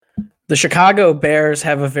The Chicago Bears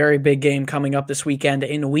have a very big game coming up this weekend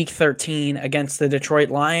in Week 13 against the Detroit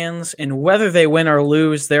Lions, and whether they win or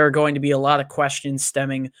lose, there are going to be a lot of questions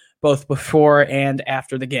stemming both before and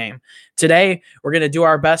after the game. Today, we're going to do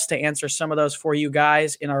our best to answer some of those for you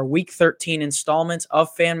guys in our Week 13 installment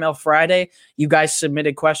of Fan Mail Friday. You guys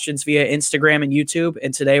submitted questions via Instagram and YouTube,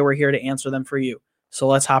 and today we're here to answer them for you. So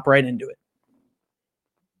let's hop right into it.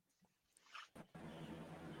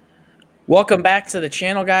 Welcome back to the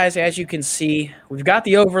channel, guys. As you can see, we've got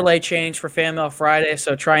the overlay change for Fan Mail Friday,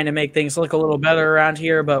 so trying to make things look a little better around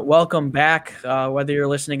here, but welcome back, whether you're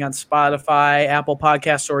listening on Spotify, Apple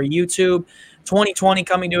Podcasts, or YouTube. 2020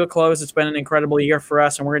 coming to a close. It's been an incredible year for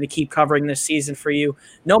us, and we're going to keep covering this season for you,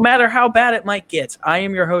 no matter how bad it might get. I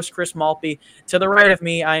am your host, Chris Malpe. To the right of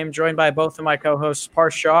me, I am joined by both of my co-hosts,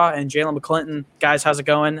 Parth Shaw and Jalen McClinton. Guys, how's it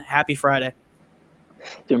going? Happy Friday.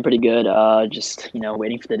 Doing pretty good. Just,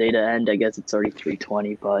 waiting for the day to end. I guess it's already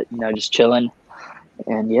 3:20, but, just chilling.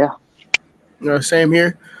 And, yeah. Same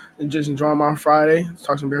here. And just enjoying my Friday. Let's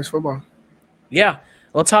talk some Bears football. Yeah.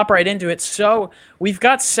 Let's hop right into it. So we've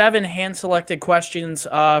got 7 hand-selected questions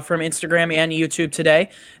from Instagram and YouTube today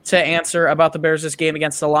to answer about the Bears' game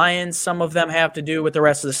against the Lions. Some of them have to do with the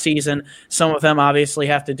rest of the season. Some of them obviously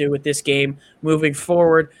have to do with this game moving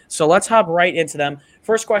forward. So let's hop right into them.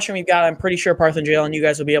 First question we've got, I'm pretty sure Parth and Jalen, you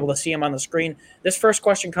guys will be able to see him on the screen. This first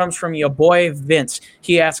question comes from your boy Vince.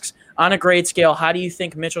 He asks, on a grade scale, how do you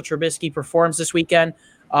think Mitchell Trubisky performs this weekend?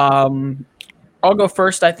 I'll go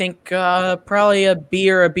first. I think probably a B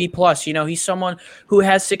or a B+. He's someone who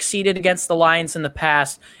has succeeded against the Lions in the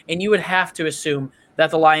past, and you would have to assume that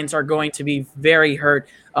the Lions are going to be very hurt,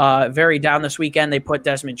 very down this weekend. They put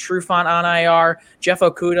Desmond Trufant on IR. Jeff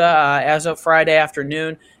Okudah, as of Friday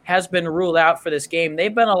afternoon, has been ruled out for this game.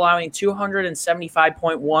 They've been allowing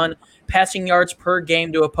 275.1 passing yards per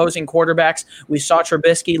game to opposing quarterbacks. We saw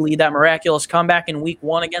Trubisky lead that miraculous comeback in Week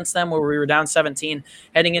 1 against them where we were down 17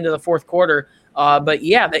 heading into the fourth quarter. But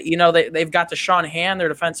yeah, they've got Deshaun Hand, their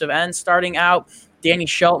defensive end, starting out. Danny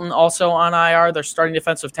Shelton also on IR, their starting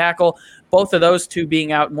defensive tackle. Both of those two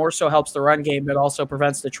being out more so helps the run game, but also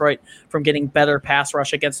prevents Detroit from getting better pass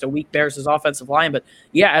rush against a weak Bears' offensive line. But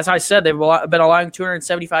yeah, as I said, they've been allowing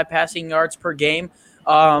 275 passing yards per game.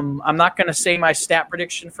 I'm not going to say my stat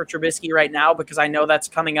prediction for Trubisky right now because I know that's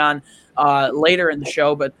coming on later in the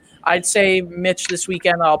show. But I'd say Mitch this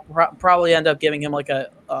weekend, I'll probably end up giving him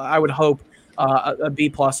I would hope, a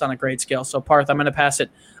B+ on a grade scale. So, Parth, I'm going to pass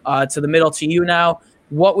it to the middle to you now.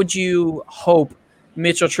 What would you hope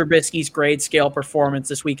Mitchell Trubisky's grade scale performance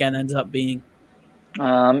this weekend ends up being?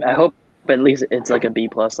 I hope at least it's like a B+,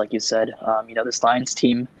 like you said. This Lions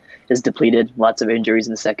team is depleted, lots of injuries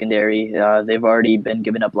in the secondary. They've already been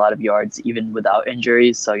giving up a lot of yards even without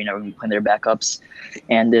injuries. So, we're going to be playing their backups.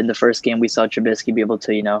 And in the first game, we saw Trubisky be able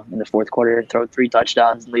to, in the fourth quarter, throw 3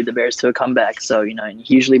 touchdowns and lead the Bears to a comeback. So, he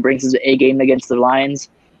usually brings his A game against the Lions.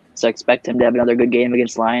 So I expect him to have another good game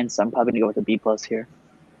against Lions. So I'm probably going to go with a B+ here.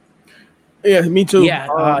 Yeah, me too. Yeah,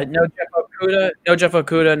 no Jeff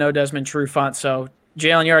Okudah, no Desmond Trufant. So,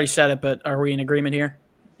 Jalen, you already said it, but are we in agreement here?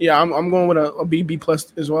 Yeah, I'm going with a B+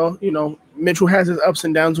 as well. Mitchell has his ups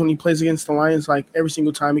and downs when he plays against the Lions, like every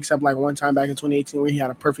single time, except like one time back in 2018 where he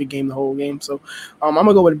had a perfect game the whole game. So I'm going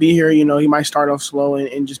to go with a B here. He might start off slow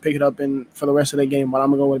and just pick it up for the rest of the game, but I'm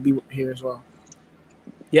going to go with a B here as well.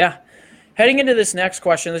 Yeah. Heading into this next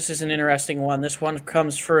question, this is an interesting one. This one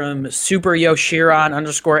comes from Super Yoshiron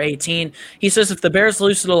 _18. He says, if the Bears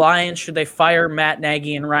lose to the Lions, should they fire Matt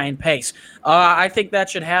Nagy and Ryan Pace? I think that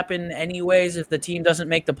should happen anyways if the team doesn't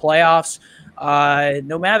make the playoffs.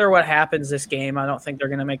 No matter what happens this game, I don't think they're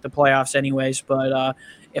going to make the playoffs anyways. But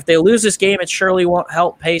if they lose this game, it surely won't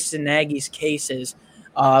help Pace and Nagy's cases.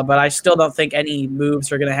 But I still don't think any moves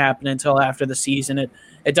are going to happen until after the season.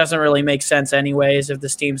 It doesn't really make sense anyways if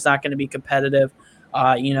this team's not going to be competitive.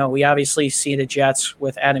 We obviously see the Jets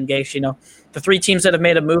with Adam Gase. The 3 teams that have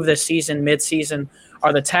made a move this season, mid-season,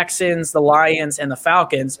 are the Texans, the Lions, and the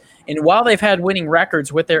Falcons. And while they've had winning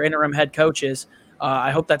records with their interim head coaches,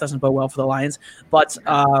 I hope that doesn't bode well for the Lions, but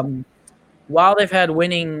while they've had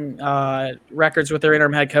winning records with their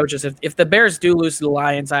interim head coaches, if the Bears do lose to the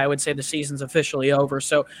Lions, I would say the season's officially over.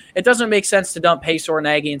 So it doesn't make sense to dump Pace or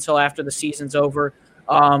Nagy until after the season's over.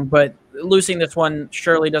 But losing this one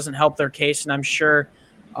surely doesn't help their case, and I'm sure,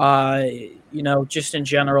 just in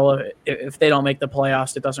general, if they don't make the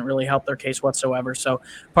playoffs, it doesn't really help their case whatsoever. So,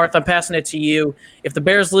 Parth, I'm passing it to you. If the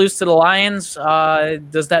Bears lose to the Lions,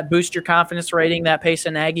 does that boost your confidence rating that Pace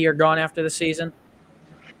and Nagy are gone after the season?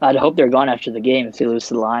 I'd hope they're gone after the game if they lose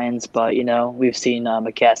to the Lions, but, we've seen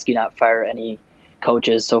McCaskey not fire any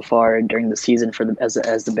coaches so far during the season as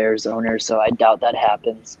the Bears owner, so I doubt that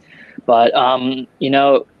happens. But we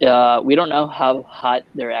don't know how hot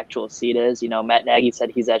their actual seat is. Matt Nagy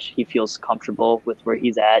said he feels comfortable with where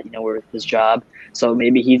he's at. With his job. So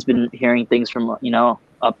maybe he's been hearing things from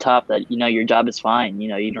up top that your job is fine.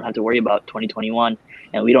 You don't have to worry about 2021.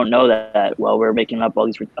 And we don't know that. Well, we're making up all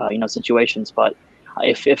these situations. But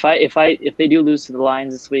if they do lose to the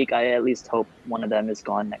Lions this week, I at least hope one of them is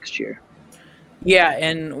gone next year. Yeah,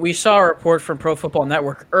 and we saw a report from Pro Football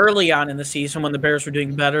Network early on in the season when the Bears were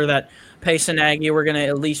doing better that Pace and Nagy were going to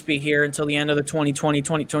at least be here until the end of the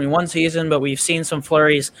 2020-2021 season, but we've seen some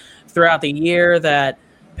flurries throughout the year that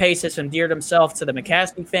Pace has endeared himself to the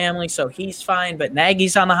McCaskey family, so he's fine, but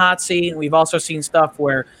Nagy's on the hot seat, and we've also seen stuff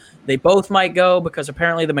where they both might go because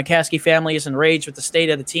apparently the McCaskey family is enraged with the state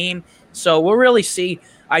of the team, so we'll really see.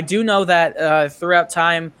 I do know that throughout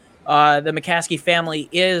time, the McCaskey family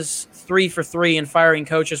is 3 for 3 in firing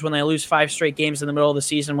coaches when they lose 5 straight games in the middle of the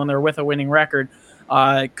season when they're with a winning record.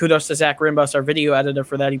 Kudos to Zach Rimbus, our video editor,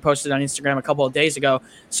 for that. He posted on Instagram a couple of days ago.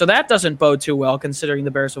 So that doesn't bode too well, considering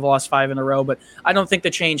the Bears have lost 5 in a row. But I don't think the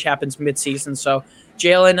change happens midseason. So,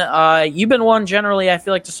 Jalen, you've been one generally, I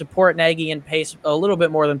feel like, to support Nagy and Pace a little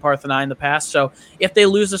bit more than Parth and I in the past. So if they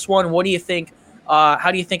lose this one, what do you think?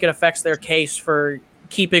 How do you think it affects their case for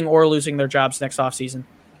keeping or losing their jobs next offseason?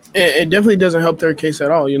 It definitely doesn't help their case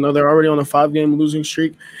at all. They're already on a 5-game losing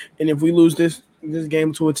streak, and if we lose this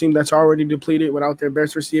game to a team that's already depleted without their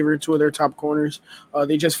best receiver, 2 of their top corners,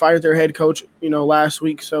 they just fired their head coach, last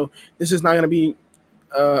week. So this is not going to be,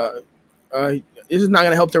 this is not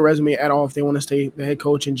going to help their resume at all if they want to stay the head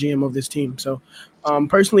coach and GM of this team. So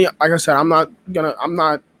personally, like I said, I'm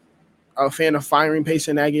not a fan of firing Pace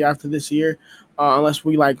and Nagy after this year, unless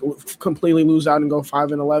we completely lose out and go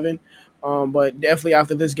 5-11. But definitely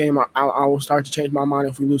after this game, I will start to change my mind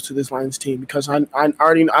if we lose to this Lions team, because I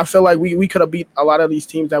feel like we could have beat a lot of these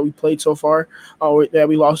teams that we played so far, that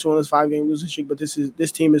we lost to on this 5-game losing streak. But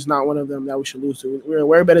this team is not one of them that we should lose to. We're a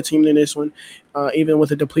way better team than this one, even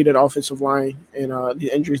with a depleted offensive line and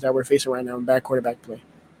the injuries that we're facing right now in bad quarterback play.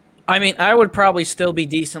 I mean, I would probably still be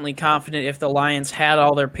decently confident if the Lions had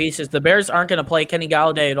all their pieces. The Bears aren't going to play Kenny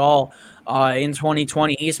Golladay at all in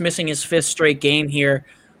 2020. He's missing his 5th straight game here.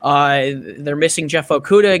 They're missing Jeff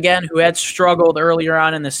Okudah again, who had struggled earlier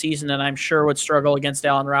on in the season, and I'm sure would struggle against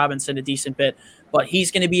Allen Robinson a decent bit. But he's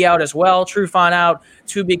going to be out as well. Trufant out,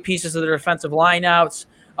 2 big pieces of the defensive line outs.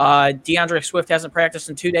 DeAndre Swift hasn't practiced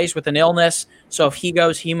in 2 days with an illness, so if he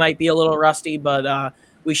goes, he might be a little rusty, but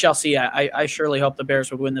we shall see. I surely hope the Bears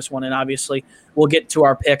would win this one, and obviously we'll get to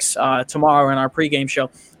our picks tomorrow in our pregame show.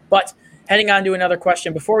 But heading on to another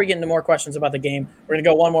question. Before we get into more questions about the game, we're going to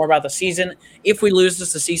go one more about the season. If we lose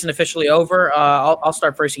this, the season officially over? I'll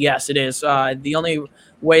start first. Yes, it is. The only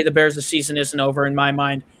way the Bears' season isn't over, in my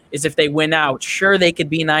mind, is if they win out. Sure, they could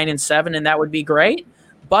be 9-7, and that would be great.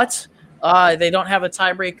 But they don't have a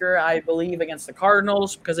tiebreaker, I believe, against the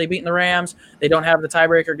Cardinals because they beat the Rams. They don't have the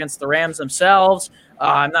tiebreaker against the Rams themselves.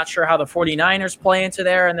 I'm not sure how the 49ers play into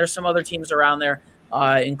there, and there's some other teams around there,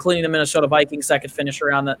 including the Minnesota Vikings, that could finish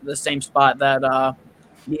around the same spot. That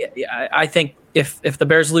I think if the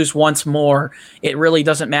Bears lose once more, it really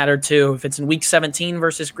doesn't matter too. If it's in Week 17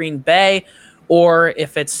 versus Green Bay, or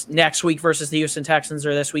if it's next week versus the Houston Texans,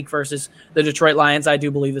 or this week versus the Detroit Lions, I do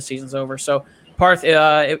believe the season's over. So, Parth,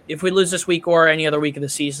 if we lose this week or any other week of the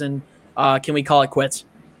season, can we call it quits?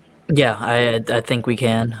 Yeah, I think we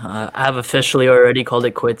can. I've officially already called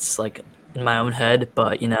it quits, like in my own head,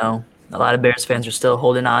 but a lot of Bears fans are still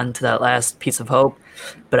holding on to that last piece of hope,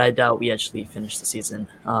 but I doubt we actually finish the season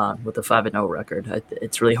with a 5-0 record.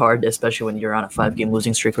 It's really hard, especially when you're on a 5-game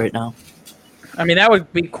losing streak right now. I mean, that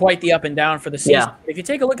would be quite the up and down for the season. Yeah. If you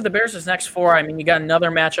take a look at the Bears' next 4, I mean, you got another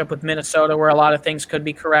matchup with Minnesota where a lot of things could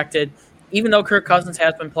be corrected. Even though Kirk Cousins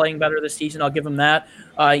has been playing better this season, I'll give him that.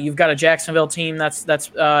 You've got a Jacksonville team that's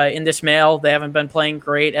in dismay. They haven't been playing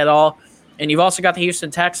great at all. And you've also got the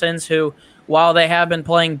Houston Texans who, while they have been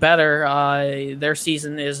playing better, their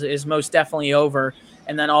season is most definitely over.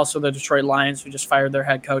 And then also the Detroit Lions, who just fired their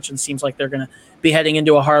head coach and seems like they're going to be heading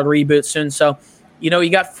into a hard reboot soon. So, you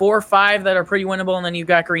got 4 or 5 that are pretty winnable, and then you've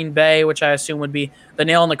got Green Bay, which I assume would be the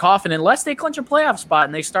nail in the coffin, unless they clinch a playoff spot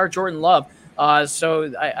and they start Jordan Love.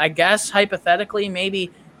 So I guess hypothetically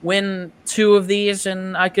maybe win 2 of these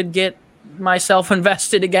and I could get myself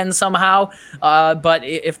invested again somehow. But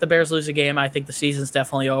if the Bears lose a game, I think the season's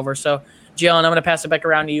definitely over. So, Jalen, I'm going to pass it back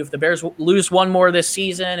around to you. If the Bears lose one more this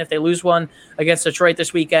season, if they lose one against Detroit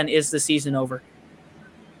this weekend, is the season over?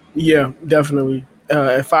 Yeah, definitely.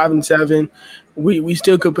 At 5-7, we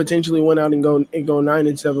still could potentially win out and go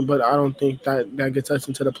 9-7, but I don't think that gets us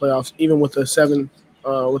into the playoffs, even with the 7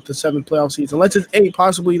 playoff seeds. Unless it's 8,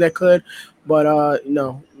 possibly that could, but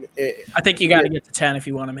no. I think you got to get to 10 if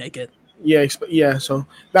you want to make it. Yeah. So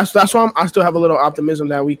that's why I still have a little optimism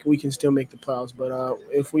that we can still make the playoffs. But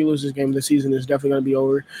if we lose this game, the season is definitely going to be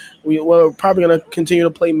over. We're probably going to continue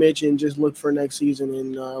to play Mitch and just look for next season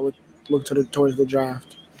and look towards the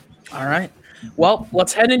draft. All right. Well,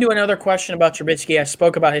 let's head into another question about Trubisky. I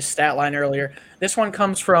spoke about his stat line earlier. This one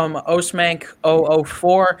comes from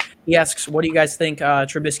Osmank004. He asks, what do you guys think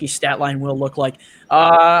Trubisky's stat line will look like?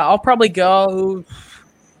 I'll probably go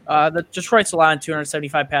the Detroit's allowing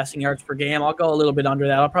 275 passing yards per game. I'll go a little bit under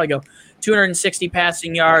that. I'll probably go 260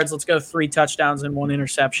 passing yards. Let's go 3 touchdowns and 1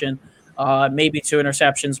 interception. Maybe 2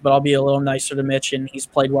 interceptions, but I'll be a little nicer to Mitch, and he's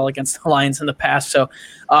played well against the Lions in the past. So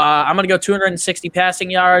I'm going to go 260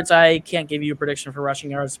 passing yards. I can't give you a prediction for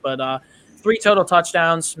rushing yards, but 3 total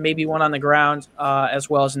touchdowns, maybe 1 on the ground, as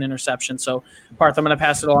well as an interception. So, Parth, I'm going to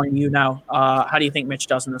pass it along to you now. How do you think Mitch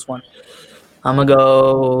does in this one? I'm going to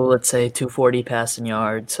go, let's say, 240 passing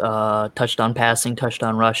yards, touchdown passing,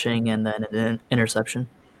 touchdown rushing, and then an interception.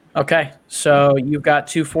 Okay, so you've got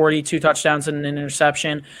 240, 2 touchdowns and an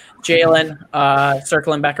interception. Jalen,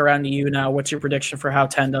 circling back around to you now, what's your prediction for how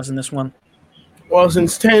 10 does in this one? Well,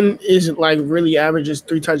 since 10 isn't like really averages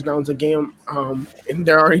 3 touchdowns a game, and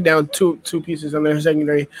they're already down two pieces on their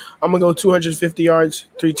secondary, I'm going to go 250 yards,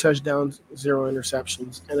 3 touchdowns, 0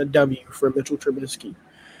 interceptions, and a W for Mitchell Trubisky.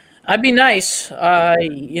 I'd be nice.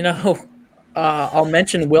 I'll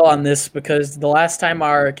mention Will on this because the last time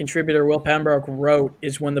our contributor Will Pembroke wrote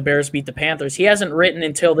is when the Bears beat the Panthers. He hasn't written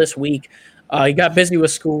until this week. He got busy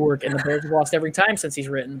with schoolwork, and the Bears have lost every time since he's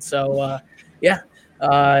written. So,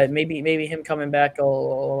 maybe him coming back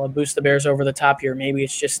will boost the Bears over the top here. Maybe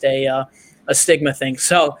it's just a stigma thing.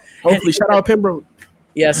 So hopefully, shout out Pembroke.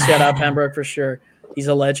 Yes, shout out Pembroke for sure. He's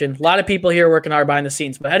a legend. A lot of people here working hard behind the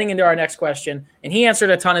scenes. But heading into our next question, and he answered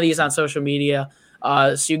a ton of these on social media.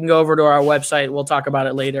 So you can go over to our website. We'll talk about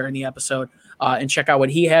it later in the episode and check out what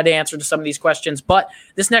he had to answer to some of these questions. But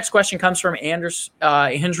this next question comes from Andrew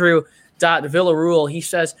Villarule. He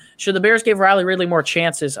says, should the Bears give Riley Ridley more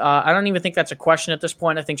chances? I don't even think that's a question at this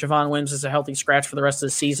point. I think Javon Wims is a healthy scratch for the rest of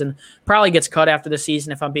the season. Probably gets cut after the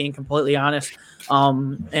season, if I'm being completely honest.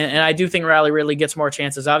 And I do think Riley Ridley gets more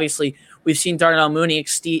chances. Obviously, we've seen Darnell Mooney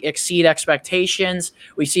exceed expectations.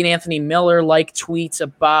 We've seen Anthony Miller like tweets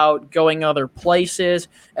about going other places,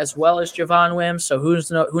 as well as Javon Wims. So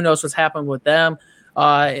who knows what's happened with them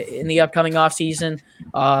in the upcoming offseason.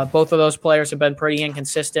 Both of those players have been pretty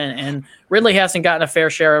inconsistent, and Ridley hasn't gotten a fair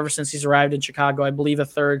share ever since he's arrived in Chicago. I believe a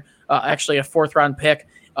 4th-round pick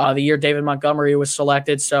the year David Montgomery was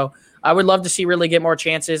selected. So I would love to see Ridley get more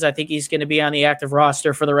chances. I think he's going to be on the active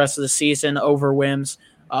roster for the rest of the season over Wims.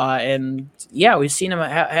 We've seen him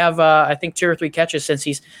have I think 2 or 3 catches since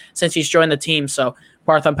he's joined the team. So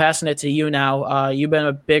Parth, I'm passing it to you now. You've been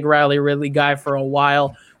a big Riley Ridley guy for a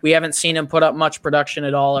while. We haven't seen him put up much production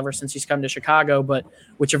at all ever since he's come to Chicago. But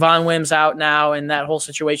with Javon Wims out now and that whole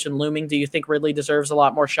situation looming, do you think Ridley deserves a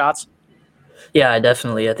lot more shots? Yeah,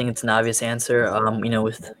 definitely. I think it's an obvious answer.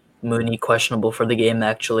 With Mooney questionable for the game,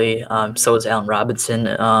 actually. So is Allen Robinson.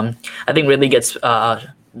 I think Ridley gets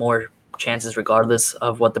more chances regardless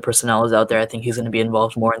of what the personnel is out there. I think he's going to be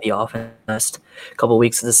involved more in the offense next couple of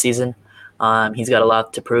weeks of the season. He's got a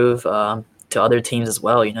lot to prove to other teams as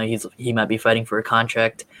well. He might be fighting for a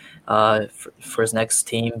contract for his next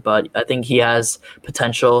team, but I think he has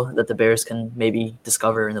potential that the Bears can maybe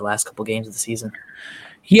discover in the last couple games of the season.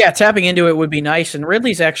 Yeah, tapping into it would be nice, and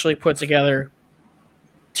Ridley's actually put together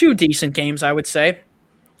 2 decent games, I would say.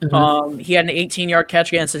 Mm-hmm. He had an 18-yard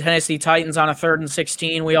catch against the Tennessee Titans on a 3rd and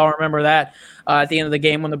 16. We all remember that at the end of the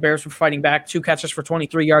game when the Bears were fighting back. 2 catches for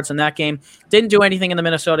 23 yards in that game. Didn't do anything in the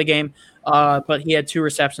Minnesota game, but he had 2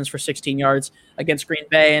 receptions for 16 yards against Green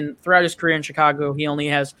Bay. And throughout his career in Chicago, he only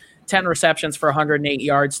has 10 receptions for 108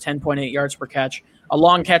 yards, 10.8 yards per catch. A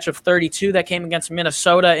long catch of 32 that came against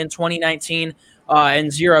Minnesota in 2019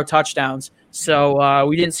 and 0 touchdowns. So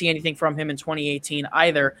we didn't see anything from him in 2018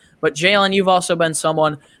 either. But Jalen, you've also been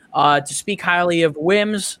someone to speak highly of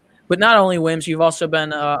Wims, but not only Wims, you've also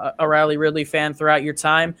been a Riley Ridley fan throughout your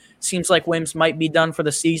time. Seems like Wims might be done for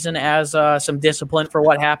the season as some discipline for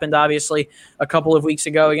what happened, obviously, a couple of weeks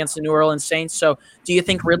ago against the New Orleans Saints. So do you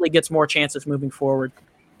think Ridley gets more chances moving forward?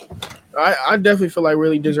 I definitely feel like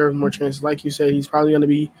Ridley deserves more chances. Like you said, he's probably going to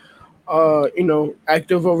be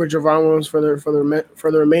active over Javon Williams for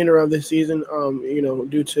the remainder of the season,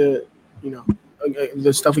 due to,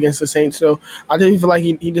 the stuff against the Saints. So I definitely feel like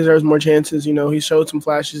he deserves more chances. He showed some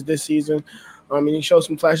flashes this season. He showed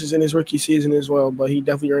some flashes in his rookie season as well, but he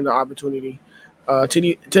definitely earned the opportunity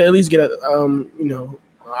to at least get an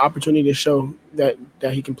opportunity to show that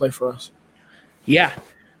he can play for us. Yeah.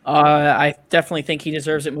 I definitely think he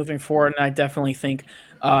deserves it moving forward, and I definitely think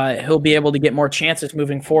he'll be able to get more chances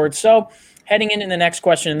moving forward. So, heading into the next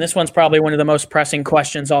question, and this one's probably one of the most pressing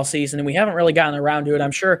questions all season, and we haven't really gotten around to it.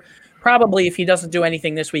 I'm sure probably if he doesn't do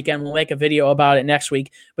anything this weekend, we'll make a video about it next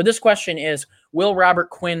week. But this question is, will Robert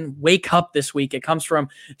Quinn wake up this week? It comes from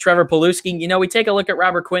Trevor Paluski. You know, we take a look at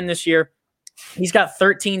Robert Quinn this year. He's got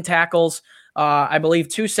 13 tackles, I believe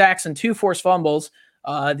 2 sacks and 2 forced fumbles.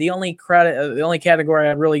 The only category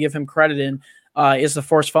I'd really give him credit in is the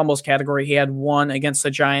forced fumbles category. He had 1 against the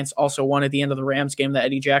Giants, also 1 at the end of the Rams game that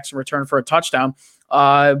Eddie Jackson returned for a touchdown.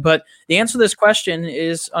 But the answer to this question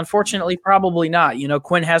is unfortunately probably not. You know,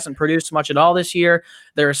 Quinn hasn't produced much at all this year.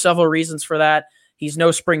 There are several reasons for that. He's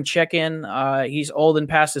no spring chicken. He's old and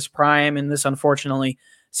past his prime, and this unfortunately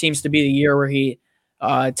seems to be the year where he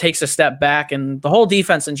takes a step back, and the whole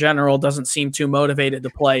defense in general doesn't seem too motivated to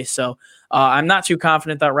play. So I'm not too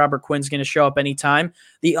confident that Robert Quinn's going to show up anytime.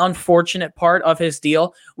 The unfortunate part of his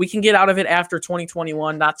deal, we can get out of it after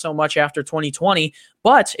 2021, not so much after 2020.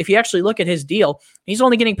 But if you actually look at his deal, he's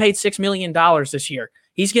only getting paid $6 million this year.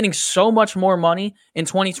 He's getting so much more money in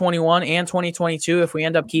 2021 and 2022 if we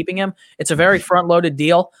end up keeping him. It's a very front-loaded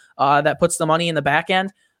deal that puts the money in the back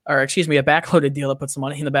end, or excuse me, a back-loaded deal that puts the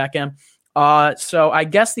money in the back end. So I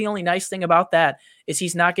guess the only nice thing about that is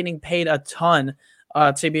he's not getting paid a ton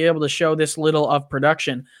to be able to show this little of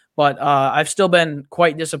production. But I've still been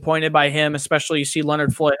quite disappointed by him, especially you see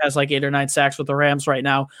Leonard Floyd has like 8 or 9 sacks with the Rams right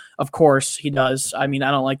now. Of course he does. I mean,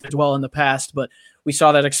 I don't like to dwell in the past, but we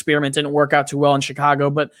saw that experiment didn't work out too well in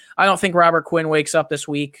Chicago. But I don't think Robert Quinn wakes up this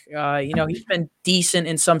week. You know, he's been decent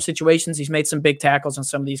in some situations. He's made some big tackles in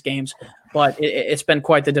some of these games, but it's been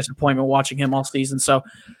quite the disappointment watching him all season. So,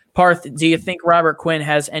 Parth, do you think Robert Quinn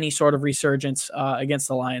has any sort of resurgence against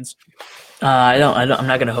the Lions? I don't. I'm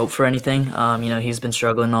not going to hope for anything. You know, he's been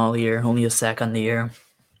struggling all year, only a sack on the year,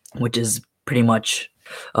 which is pretty much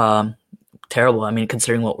terrible. I mean,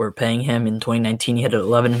 considering what we're paying him in 2019, he had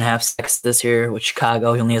 11.5 sacks this year with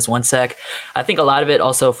Chicago. He only has 1 sack. I think a lot of it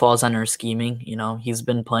also falls under scheming. You know, he's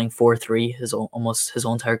been playing 4-3 almost his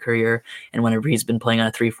whole entire career, and whenever he's been playing on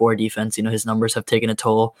a 3-4 defense, you know, his numbers have taken a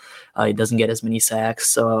toll. He doesn't get as many sacks.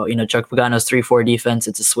 So, you know, Chuck Pagano's 3-4 defense,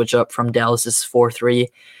 it's a switch up from Dallas's 4-3,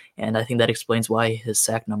 and I think that explains why his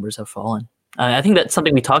sack numbers have fallen. I think that's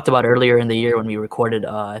something we talked about earlier in the year when we recorded,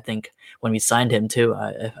 I think, when we signed him, too.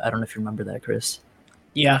 I don't know if you remember that, Chris.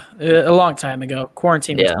 Yeah, a long time ago.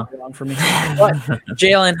 Quarantine was too long for me. But,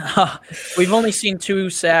 Jalen, we've only seen 2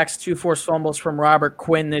 sacks, 2 forced fumbles from Robert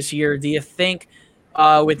Quinn this year. Do you think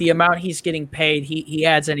with the amount he's getting paid, he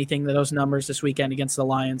adds anything to those numbers this weekend against the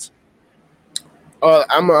Lions?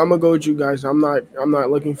 I'm gonna go with you guys. I'm not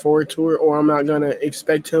looking forward to it, or I'm not gonna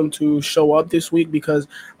expect him to show up this week because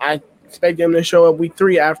I expect him to show up week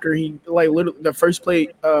 3 after he the first play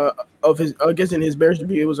of his against his Bears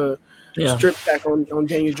debut. It was a strip sack on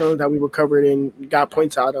Daniel Jones that we recovered and got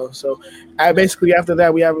points out of. So basically after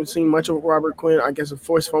that we haven't seen much of Robert Quinn. I guess a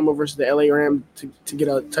forced fumble versus the LA Rams to get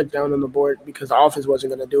a touchdown on the board because the offense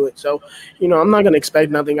wasn't going to do it. So, you know, I'm not going to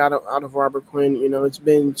expect nothing out of Robert Quinn. You know, it's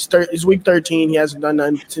week 13. He hasn't done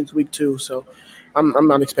nothing since week 2. So I'm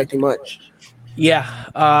not expecting much.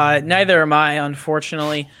 Yeah, neither am I,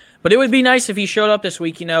 unfortunately. But it would be nice if he showed up this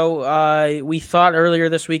week. You know, we thought earlier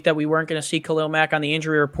this week that we weren't going to see Khalil Mack on the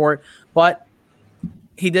injury report, but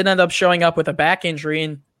he did end up showing up with a back injury,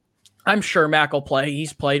 and I'm sure Mack will play.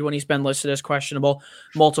 He's played when he's been listed as questionable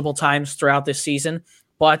multiple times throughout this season.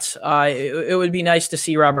 But it would be nice to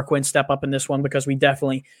see Robert Quinn step up in this one because we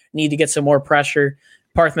definitely need to get some more pressure.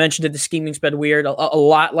 Parth mentioned it. The scheming's been weird a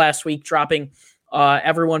lot last week, dropping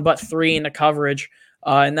everyone but 3 in the coverage.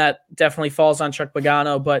 And that definitely falls on Chuck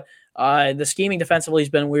Pagano. But the scheming defensively has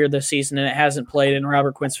been weird this season, and it hasn't played in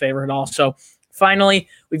Robert Quinn's favor at all. So finally,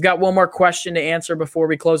 we've got one more question to answer before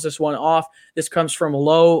we close this one off. This comes from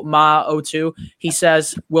Lo Ma02. He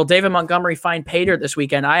says, will David Montgomery find pay dirt this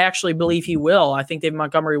weekend? I actually believe he will. I think David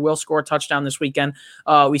Montgomery will score a touchdown this weekend.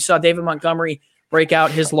 We saw David Montgomery break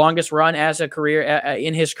out his longest run as a career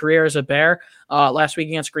in his career as a Bear last week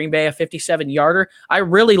against Green Bay, a 57-yarder. I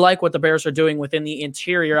really like what the Bears are doing within the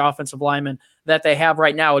interior offensive linemen that they have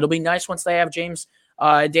right now. It'll be nice once they have James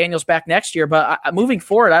Daniels back next year, but moving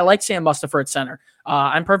forward, I like Sam Mustipher at center.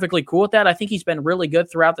 I'm perfectly cool with that. I think he's been really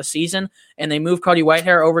good throughout the season, and they moved Cody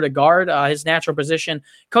Whitehair over to guard, his natural position.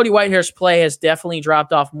 Cody Whitehair's play has definitely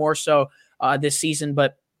dropped off more so this season,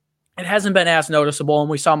 but it hasn't been as noticeable, and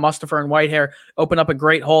we saw Mustipher and Whitehair open up a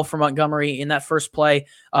great hole for Montgomery in that first play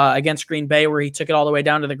against Green Bay where he took it all the way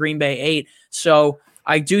down to the Green Bay 8. So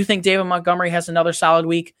I do think David Montgomery has another solid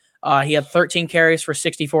week. He had 13 carries for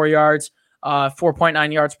 64 yards.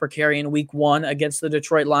 4.9 yards per carry in week 1 against the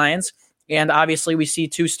Detroit Lions. And obviously, we see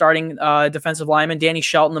 2 starting defensive linemen, Danny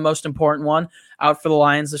Shelton, the most important one, out for the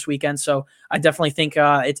Lions this weekend. So I definitely think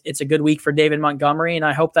it's a good week for David Montgomery, and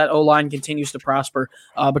I hope that O-line continues to prosper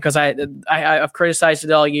because I've criticized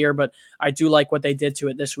it all year, but I do like what they did to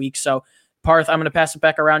it this week. So, Parth, I'm going to pass it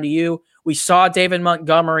back around to you. We saw David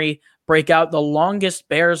Montgomery break out the longest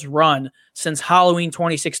Bears run since Halloween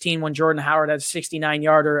 2016 when Jordan Howard had a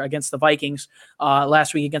 69-yarder against the Vikings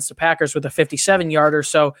last week against the Packers with a 57-yarder.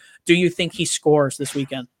 So do you think he scores this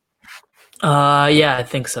weekend? Yeah, I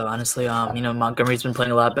think so, honestly. Montgomery's been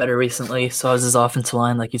playing a lot better recently. So is his offensive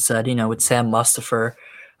line, like you said, with Sam Mustipher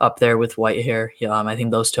up there with Whitehair. I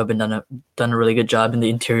think those two have been done a really good job in the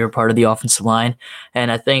interior part of the offensive line.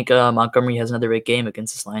 And I think Montgomery has another great game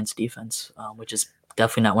against this Lions defense, which is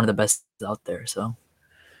definitely not one of the best out there. So,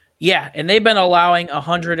 yeah, and they've been allowing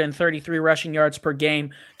 133 rushing yards per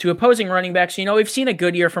game to opposing running backs. We've seen a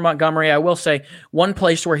good year for Montgomery. I will say one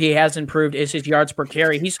place where he has improved is his yards per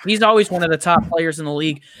carry. He's always one of the top players in the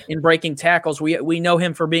league in breaking tackles. We know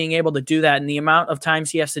him for being able to do that, and the amount of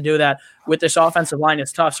times he has to do that with this offensive line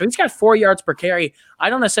is tough. So he's got 4 yards per carry. I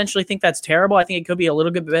don't essentially think that's terrible. I think it could be a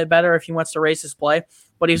little bit better if he wants to raise his play,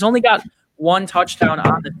 but he's only got 1 touchdown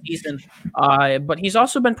on the season, but he's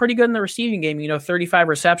also been pretty good in the receiving game. 35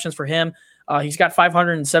 receptions for him. He's got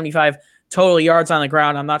 575 total yards on the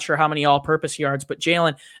ground. I'm not sure how many all-purpose yards, but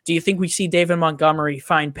Jalen, do you think we see David Montgomery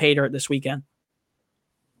find pay dirt this weekend?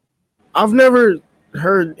 I've never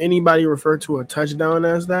heard anybody refer to a touchdown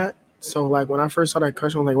as that. So, when I first saw that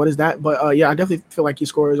question, I was like, what is that? But, yeah, I definitely feel like he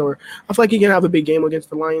scores, or I feel like he can have a big game against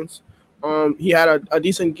the Lions. He had a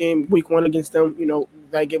decent game week 1 against them,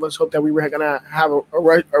 that gave us hope that we were going to have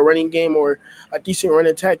a running game or a decent run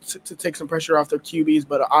attack to take some pressure off their QBs.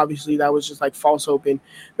 But obviously that was just false hope. And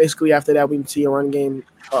basically after that, we didn't see a run game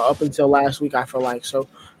up until last week, I feel like. So,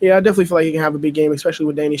 yeah, I definitely feel like he can have a big game, especially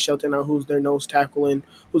with Danny Shelton, who's their nose tackle and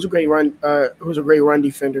who's a great run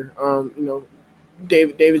defender.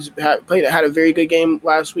 David's had a very good game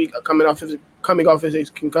last week coming off his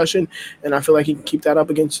concussion, and I feel like he can keep that up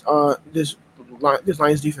against this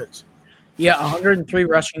Lions defense. Yeah, 103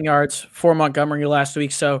 rushing yards for Montgomery last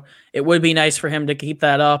week, so it would be nice for him to keep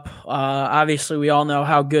that up. Obviously, we all know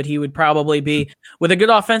how good he would probably be with a good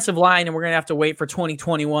offensive line, and we're going to have to wait for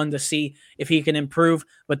 2021 to see if he can improve.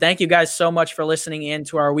 But thank you guys so much for listening in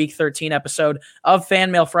to our Week 13 episode of Fan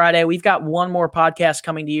Mail Friday. We've got one more podcast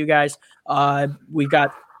coming to you guys. We've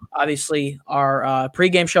got obviously our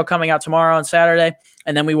pregame show coming out tomorrow on Saturday,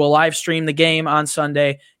 and then we will live stream the game on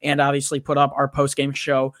Sunday and obviously put up our postgame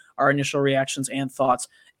show, our initial reactions and thoughts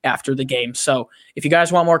after the game. So if you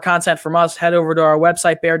guys want more content from us, head over to our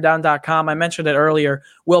website, beardown.com. I mentioned it earlier.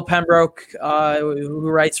 Will Pembroke, who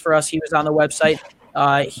writes for us, he was on the website.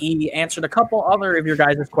 He answered a couple other of your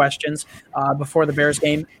guys' questions before the Bears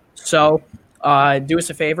game. So do us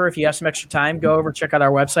a favor. If you have some extra time, go over, check out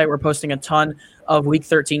our website. We're posting a ton of Week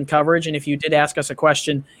 13 coverage. And if you did ask us a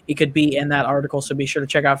question, it could be in that article. So be sure to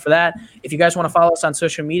check out for that. If you guys want to follow us on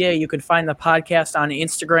social media, you can find the podcast on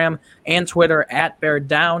Instagram and Twitter at Bear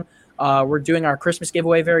Down. We're doing our Christmas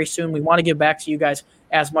giveaway very soon. We want to give back to you guys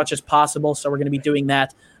as much as possible. So we're going to be doing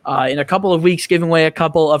that in a couple of weeks, giving away a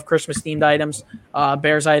couple of Christmas-themed items,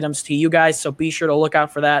 Bears items to you guys. So be sure to look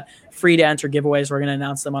out for that. Free to enter giveaways. We're going to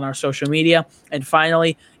announce them on our social media. And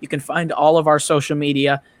finally, you can find all of our social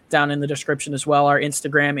media down in the description as well, our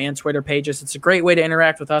Instagram and Twitter pages. It's a great way to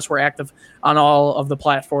interact with us. We're active on all of the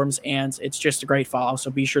platforms, and it's just a great follow.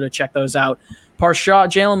 So be sure to check those out. Parshaw,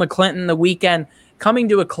 Jalen McClinton, the weekend coming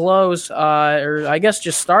to a close, or I guess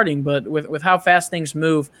just starting, but with how fast things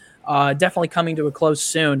move, definitely coming to a close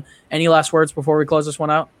soon. Any last words before we close this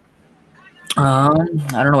one out? I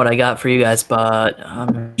don't know what I got for you guys, but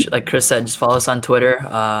like Chris said, just follow us on Twitter.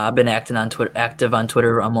 I've been active on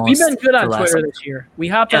Twitter almost. We've been good on Twitter this year. We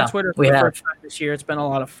hopped on Twitter for the first time this year. It's been a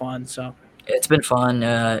lot of fun. So it's been fun.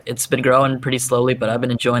 It's been growing pretty slowly, but I've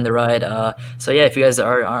been enjoying the ride. So yeah, if you guys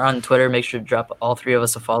are on Twitter, make sure to drop all 3 of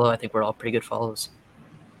us a follow. I think we're all pretty good follows.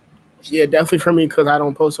 Yeah, definitely for me because I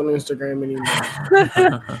don't post on Instagram anymore.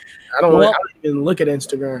 I don't even look at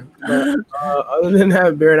Instagram. But, other than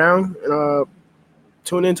that, bear down and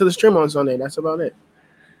tune into the stream on Sunday. That's about it.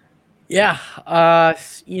 Yeah, the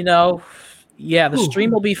stream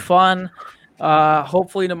will be fun.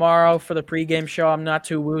 Hopefully tomorrow for the pregame show, I'm not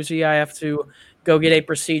too woozy. I have to go get a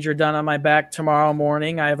procedure done on my back tomorrow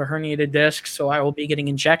morning. I have a herniated disc, so I will be getting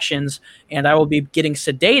injections and I will be getting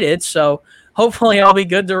sedated. So hopefully I'll be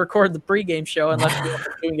good to record the pregame show unless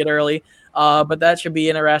we're doing it early. But that should be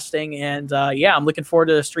interesting. And, I'm looking forward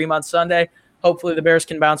to the stream on Sunday. hopefully the Bears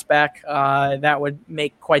can bounce back. That would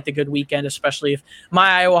make quite the good weekend, especially if my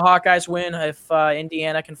Iowa Hawkeyes win. If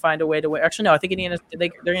Indiana can find a way to win. Actually, no, I think Indiana they're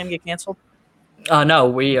going to get canceled. No,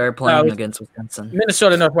 we are playing against Wisconsin.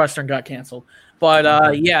 Minnesota Northwestern got canceled.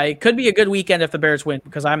 But, yeah, it could be a good weekend if the Bears win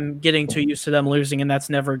because I'm getting too used to them losing, and that's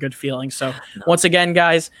never a good feeling. So, once again,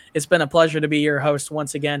 guys, it's been a pleasure to be your host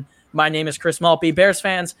once again. My name is Chris Maltby. Bears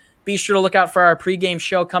fans, be sure to look out for our pregame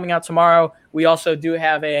show coming out tomorrow. We also do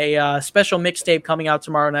have a special mixtape coming out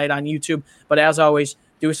tomorrow night on YouTube. But, as always,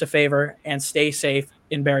 do us a favor and stay safe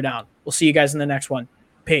and bear down. We'll see you guys in the next one.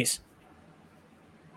 Peace.